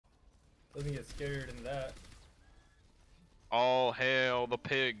Doesn't get scarier than that. All hail the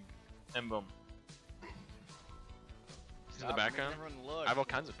pig emblem. In the background, I have all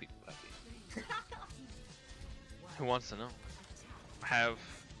kinds of people. Who wants to know? I have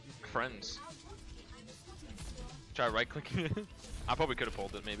friends. Try right clicking it. I probably could have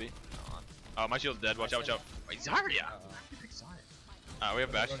pulled it, maybe. Oh, my shield's dead. Watch out, watch out. Wait, Zarya! We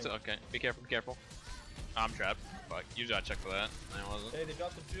have bastions. Okay, be careful, be careful. I'm trapped. Fuck, you gotta check for that. I wasn't. Hey, they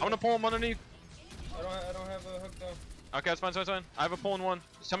dropped the I'm gonna pull him underneath. I don't have a hook though. Okay, that's fine, that's fine. I have a pull in one.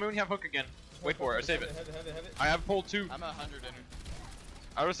 Just tell me when you have hook again. Wait for it, or save it. Have it. I have pull 2. I'm at 100 in.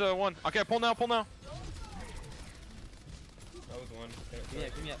 Orisa 1. Okay, pull now, pull now. That was 1.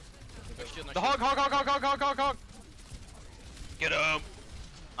 Give me up. The hog. Get him.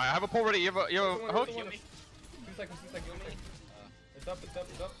 I have a pull ready. You have a hook? 2 seconds. It's up.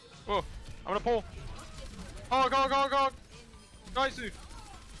 Oh, I'm gonna pull. Hog. Nice.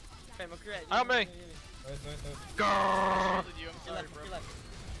 Help me. Nice. Go. I'm sorry, bro.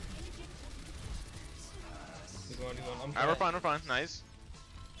 He's one. Alright, we're fine. Nice.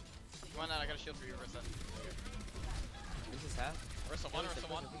 Come on out, I got a shield for you, Orisa. This is half. Orisa 1.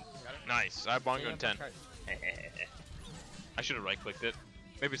 Got it. Nice. I have bongo in 10. I should have right clicked it.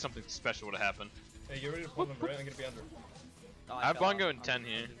 Maybe something special would have happened. Hey, get ready to pull them, right? I'm gonna be under. I have bongo in 10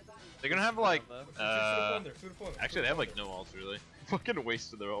 here. They're gonna have like, actually they have like no ults really. Fucking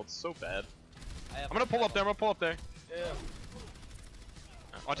wasted their ults so bad. I'm gonna pull up there, Yeah.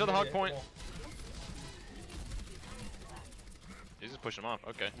 Watch out the hog point. He's just pushing him off,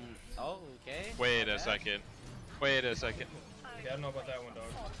 okay. Oh, okay. Wait a second. Okay, I don't know about that one, dog.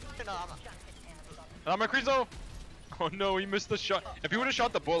 I'm a Crizo! Oh no, he missed the shot. If he would have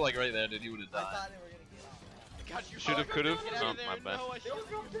shot the bullet like right there, dude, he would have died. Should have, could have. Oh, my bad.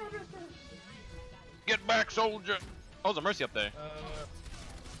 Get back, soldier! Oh, there's a Mercy up there.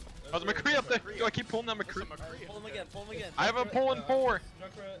 Oh, there's a McCree up there. Yo, I keep pulling that McCree. Pull him again. I have a pull in 4.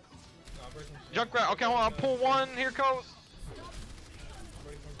 Junkrat. Okay, hold on. Pull 1. Here it goes.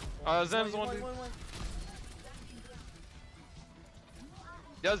 Zen's one, dude.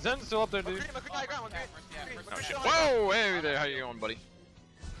 Yeah, Zen's still up there, dude. Oh shit. Whoa! Hey there, how you going, buddy?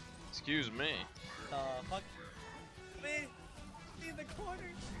 Excuse me. Fuck. Me in the corner.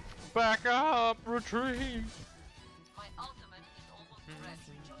 Back up, retreat. My ultimate is almost ready.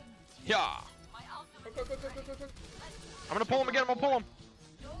 Yeah. My ultimate. I'm gonna pull him again. I'm gonna pull him.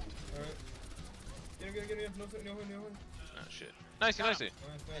 Alright. Get him. No one. Oh shit. Nicey. Nice.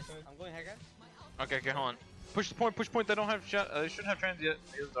 I'm going Hagar. Okay, hold on. Push the point. They don't have shot. They shouldn't have trans yet.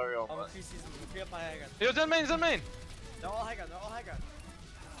 Here's Dario. I'm free up my Hagar. Yo, Zen main. They're all Hagar.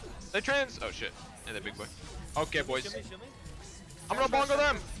 They trans. Oh shit. Hey, that big boy. Okay, boys. Shield me. I'm gonna bongo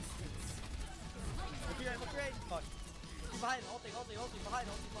them. Fuck. He's behind. Ulti. Behind.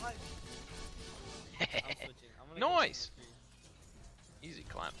 I'm switching. Nice. Easy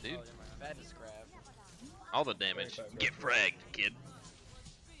clap, dude. Bad to scrap. All the damage. Get fragged, kid.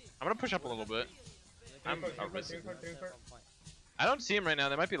 I'm gonna push up a little bit. I'm Orisa. I don't see him right now.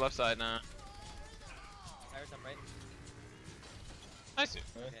 They might be left side now. Right. Nice.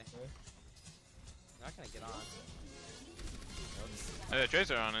 Okay. Not gonna get on. Hey,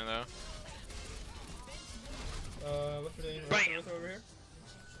 Tracer on it though. What's her name? Bam! Over here.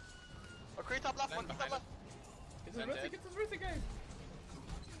 Oh, Cree top left, one top left. Get this Risa guy.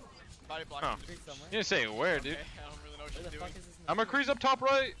 Body block. Oh. You didn't say where, dude. Okay, I don't really know what she's doing. I'm a Crease up top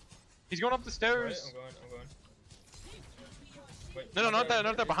right. He's going up the stairs. Right, I'm going. Wait, No, not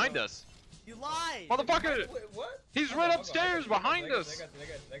that behind us. You lied! Motherfucker! Wait, what? He's right upstairs behind us.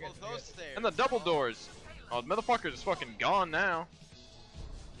 Those stairs. And the double doors. Oh, the motherfucker's is fucking gone now.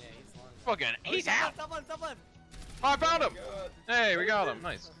 Yeah, he's long. Fucking, he's out. Top left. Oh, I found him. Hey, we got him.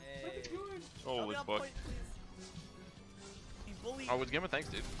 Nice. Hey. Oh, his buck. He's bullied. Oh, with Gamma, thanks,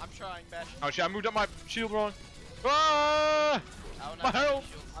 dude. I'm trying, Bash. Oh shit, I moved up my shield wrong. Ah! My health.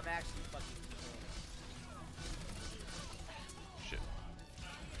 I'm actually fucking Shit.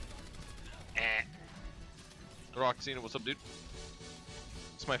 Roxina, what's up, dude?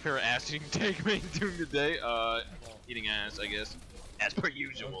 It's my favorite ass eating take me during the day. Eating ass, I guess. As per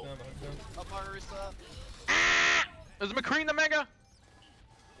usual. Up Orisa. Ah! There's a McCree in the mega!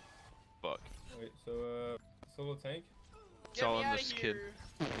 Fuck. Wait, so, solo tank? It's all on this kid.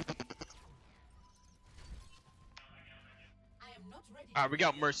 Alright, we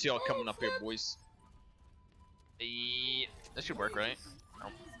got Mercy all coming up here, boys. That should work, right? Oh,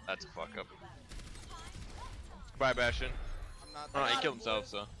 that's a fuck up. Bye, Bastion. I'm not. Oh, he killed himself,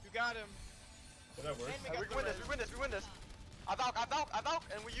 so. You got him. Did that work? We win this. I valk,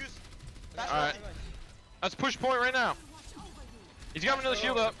 and we use. Alright. Let's push point right now. He's got another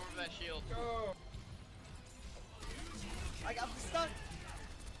shield up. Over that shield. Go. I got stuck.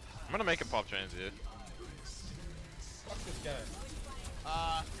 I'm gonna make a pop transit. Fuck this guy.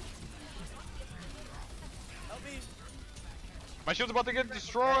 Help me. My shield's about to get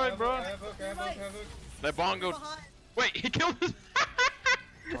destroyed, bro. I have hook, I have hook, I have hook. That bongo. Behind. Wait, he killed it.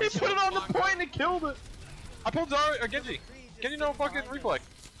 He put it on the point and killed it. I pulled Zara or Genji. Genji no fucking reflect.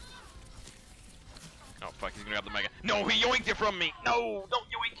 Oh fuck, he's gonna grab the mega. No, he yoinked it from me. No, don't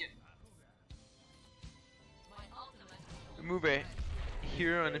yoink it. My ultimate. Move a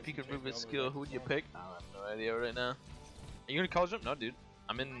hero, and if you could move a skill, who would you pick? I have no idea right now. Are you gonna college jump? No, dude.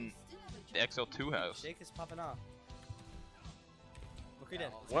 I'm in the XL2 house. Shake is popping off. Look at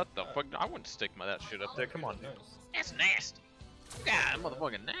him. What the fuck? I wouldn't stick my that shit up there. Come on, dude. Nice. That's nasty. God,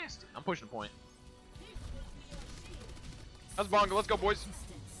 motherfucking nasty. I'm pushing the point. That's bongo. Let's go, boys.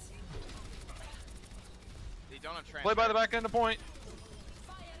 They don't have transfer. Play by the back end of the point.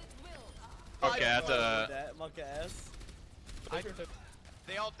 Okay, that's That monkey ass.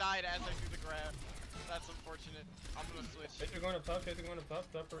 They all died as I threw the grab. That's unfortunate. I'm gonna switch. If you're going up top, if you're going up top,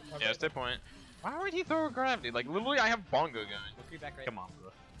 top, top. yeah, stay point. Why would he throw a gravity? Like literally, I have bongo going. We'll creep back right. Come on, bro.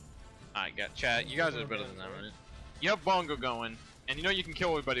 Alright, got chat. You guys are better than that, right? You have bongo going, and you know you can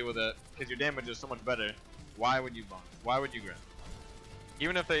kill everybody with it because your damage is so much better. Why would you bongo? Why would you grab?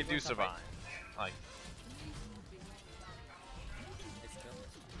 Even if they do survive, like. It's still.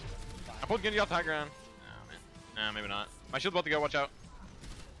 I pulled Genji off the high ground. Nah, man. Nah, maybe not. My shield's about to go. Watch out.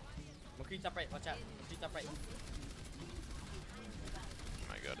 We'll creep top right. Watch out. We'll creep top right. Oh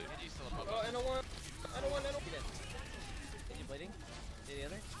my god, dude. Genji's still above Oh, us. I don't want. I don't want. I don't. He dead. Is he bleeding? See the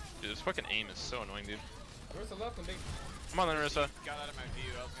other? Dude, this fucking aim is so annoying, dude. Where's the left one, big? Come on, then, Orisa. Got out of my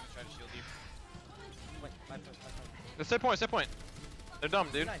view. I was gonna try to shield you. Wait, my point. Let's stay point. Stay point. They're dumb,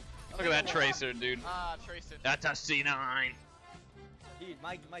 dude. Look at that tracer, dude. Ah, traced it. That's a C9. Dude,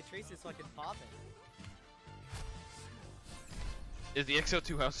 my trace is fucking popping. Is the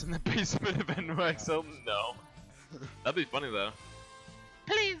XL2 house in the basement of NYXL? No. That'd be funny though.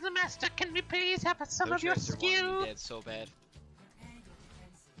 Please, master, can we please have some of your skill? Dead so bad.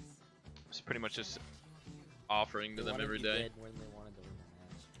 It's pretty much just offering to They them wanted every me day. dead when they wanted to win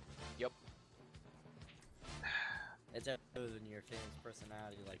the match. Yep. It's a when your famous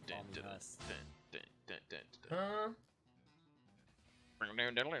personality like bombing us. Huh?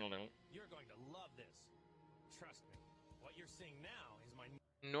 You're going to love this. Trust me. What you're seeing now is my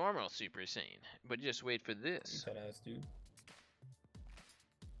Normal Super Saiyan, but just wait for Eat this. that ass, dude.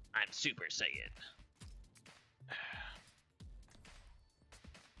 I'm Super Saiyan.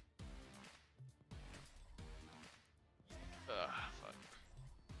 Fuck.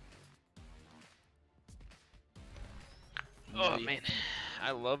 Oh man,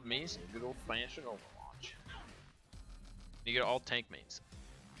 I love me some good old fashioned Overwatch. You get all tank mates.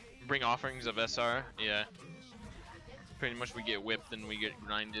 Bring offerings of SR, yeah. Pretty much we get whipped and we get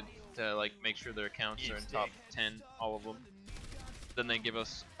grinded to like make sure their accounts are in top 10, all of them. Then they give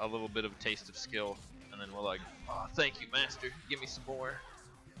us a little bit of a taste of skill, and then we're like, oh, thank you, master, give me some more.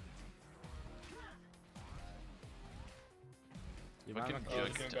 Dude, Fucking I'm Oh, gonna they're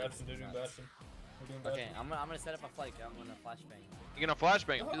doing Junkertown. Bastion, they're doing Bastion. We're doing Bastion. Okay, I'm gonna set up a flight. I'm gonna flashbang. You're gonna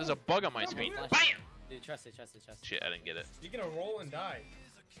flashbang. There's a bug on my screen. Flash- BAM! Dude, trust it, trust it, trust it. Shit, I didn't get it. You're gonna roll and die.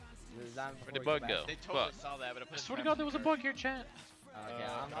 This is not Where'd before the we bug go? back. They totally Fuck. saw that, but it I put swear to God, there was a bug here, chat. Okay,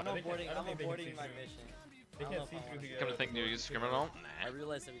 I'm I think aborting. I don't I'm think they can aborting see my through. mission. They I can't don't see know if I through wanna- the. Come to think, do you discriminate? I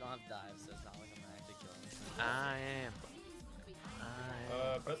realized that we don't have dives, so it's not like I'm gonna actually kill him. I am.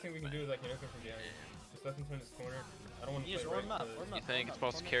 Best thing we can do is like, you know, come from behind. Just let them turn this corner. I don't want to You just play warm right up, to- warm up. You think it's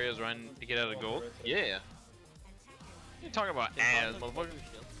supposed to carry us run to get out of gold? Yeah. You talking about Can ass, Bongo motherfucker? through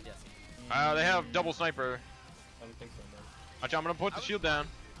shields? Yes. They have double sniper. I don't think so, man. Watch out, I'm gonna put the shield down.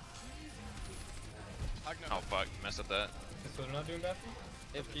 Hug no. Oh fuck, messed up that. So they're not doing Bastion?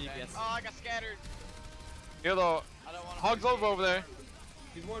 If GPS. Oh, I got scattered. Here though, I don't want to. Hog's over there.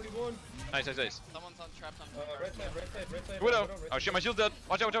 He's one, he's one. Nice, nice, nice. Someone's on trapped on. Right side, right side, right side. Widow. right Oh side. shit, my shield's dead.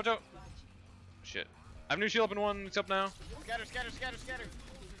 Watch out, watch out, watch out. Shit. I have new shield up in one, it's up now. Scatter, scatter, scatter, scatter.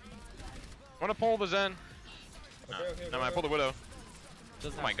 I wanna pull the Zen. Okay, No, I pulled the Widow.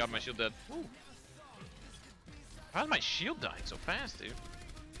 Just Oh my god, my shield dead. How's my shield dying so fast, dude?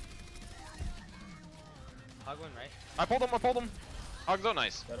 Hog one, right? I pulled him, I pulled him. Hog's out,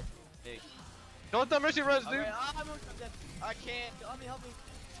 nice. Got him. Big. Don't let that mercy res, dude. Okay, I'm dead. I can't. Help me, help me.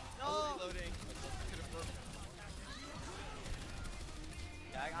 No. No. Reloading. Could've broken.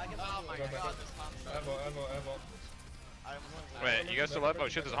 Yeah, I get Oh my Go back god, up. this Hanzo. Evo. I almost Wait, you guys still up? Oh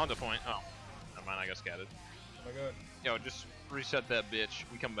shit, there's a Honda point. Oh. Never mind, I got scattered. Oh my god. Yo, just reset that bitch.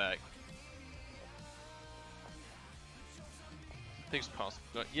 We come back. think it's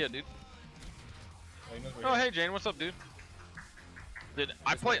possible. Yeah, dude. Oh, he knows we're Oh, here. hey Jane, what's up, dude? Dude,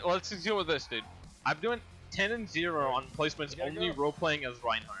 I play. Let's deal with this, dude. I'm doing 10 and 0 on placements, only role playing as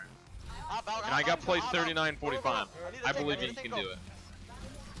Reinhardt, and I got placed 39-45. I believe you can do it.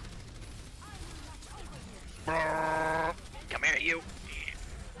 Come here, you.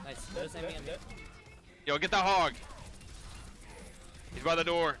 Nice. There's enemy on me. Yo, get that hog. He's by the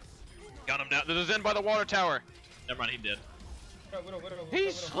door. Got him down. There's a Zen by the water tower. Never mind, he did. Widow.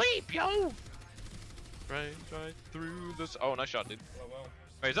 He's asleep, yo. Right through this. Oh, nice shot, dude. Well.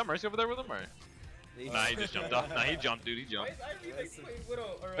 Wait, is that Mercy over there with him? Or? Nah, he just jumped off. Nah, he jumped, dude. He jumped. I really played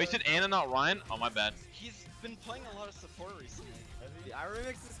Widow. Or, Wait, you said Anna, not Ryan? Oh, my bad. He's been playing a lot of support recently. The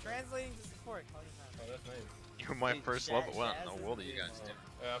remix is translating to support. Call me Oh, that's nice. You're my Dude, first Shaz- level. What in Shaz the is world are the you big guys one.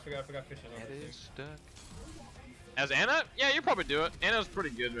 doing? I forgot fishing on that Stuck. As Anna? Yeah, you probably do it. Anna's pretty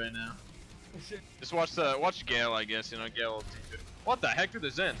good right now. thing. Just watch Gale, I guess. You know, Gale will teach it. What the heck did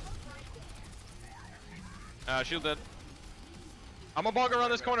this in? Shield dead. I'm gonna bog around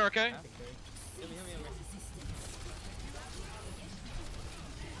this corner, okay? Heal me.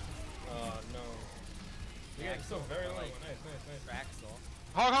 Oh no. You guys are so very low. Like- Nice. Crack soul.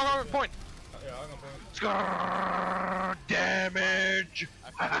 Hog, point! Yeah, I'm gonna point. Skrrr, damage!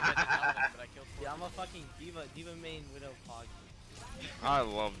 I forgot to get the element, but I killed Yeah, I'm a fucking diva main widow pog. I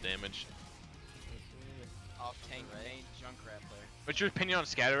love damage. off tank main Junkrat player. What's your opinion on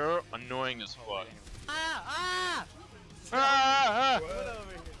Scatterer? Annoying as fuck. Ah! Ah!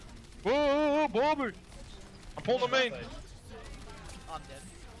 What? Whoa, Bobby! I'm pulling the main. Oh, I'm dead.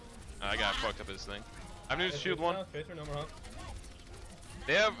 I got fucked up this thing. I'm gonna shield one. Facer, no more hug.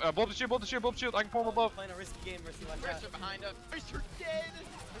 They have blow up the shield. I can pull them above. Playing a risky game, Mercy, watch out. Tracer behind us. Tracer dead.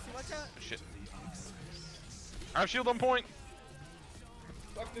 Mercy, watch out. Shit. I have shield on point.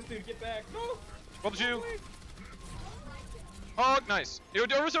 Fuck this dude, get back. No! Blow the shield. Oh, nice. Yo,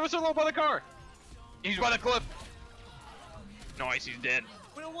 Orisa low by the car. He's by the cliff. Nice, he's dead.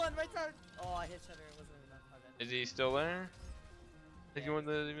 Widow 1, right there. Oh, I hit Shutter. It wasn't enough. My bad. Is he still there? Did you want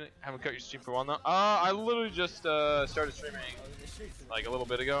to haven't cut your stream for a while now? I literally just started streaming Oh, the streets. like a little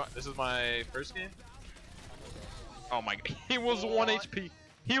bit ago. This is my first game. Oh my god, he was 1 HP.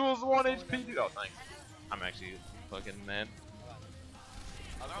 He was 1 HP, dude. Oh, thanks. I'm actually fucking mad.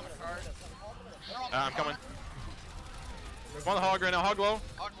 Oh, they're on the card. I'm coming. I'm on the hog right now. Hog low.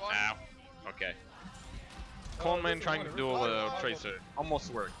 Hog one. Ow. Okay. CLONEMAN trying to duel Tracer.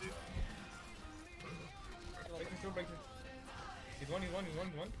 Almost worked, dude. Break through. He's one.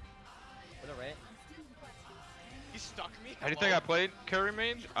 Widow, right? He stuck me. How do you think I played carry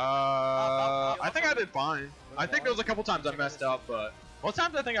mage? I think I did fine. I think there was a couple times I messed up, but most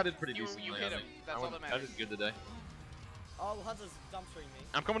times I think I did pretty You decently. hit I him. think. That's all that I matters. did good today. Oh, Hunter's dumpstering me.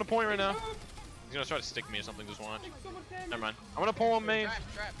 I'm coming to point right now. He's gonna try to stick me or something. Just watch. Never mind. I'm gonna pull him main.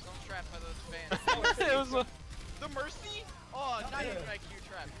 Trap. Someone's trapped by the fan. It was a... The Mercy? Oh, 900 IQ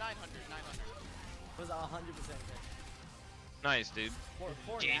trap. 900. It was 100% good. Nice, dude. Poor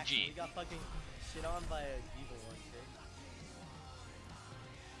GG. Naxxon, he got fucking shit on by a diva one,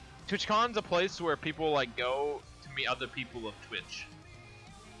 okay? TwitchCon's a place where people like go to meet other people of Twitch.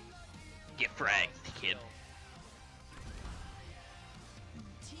 Get fragged, kid.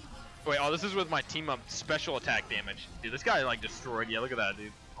 Wait, oh, this is with my team up special attack damage. Dude, this guy like destroyed. Yeah, look at that,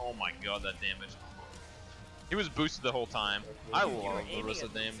 dude. Oh my god, that damage. He was boosted the whole time. I You were love aiming Orisa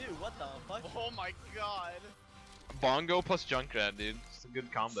at me name. too, what the fuck? Oh my god. Bongo plus Junkrat, dude. It's a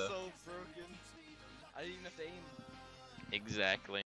good combo. So broken. I didn't even have to aim. Exactly.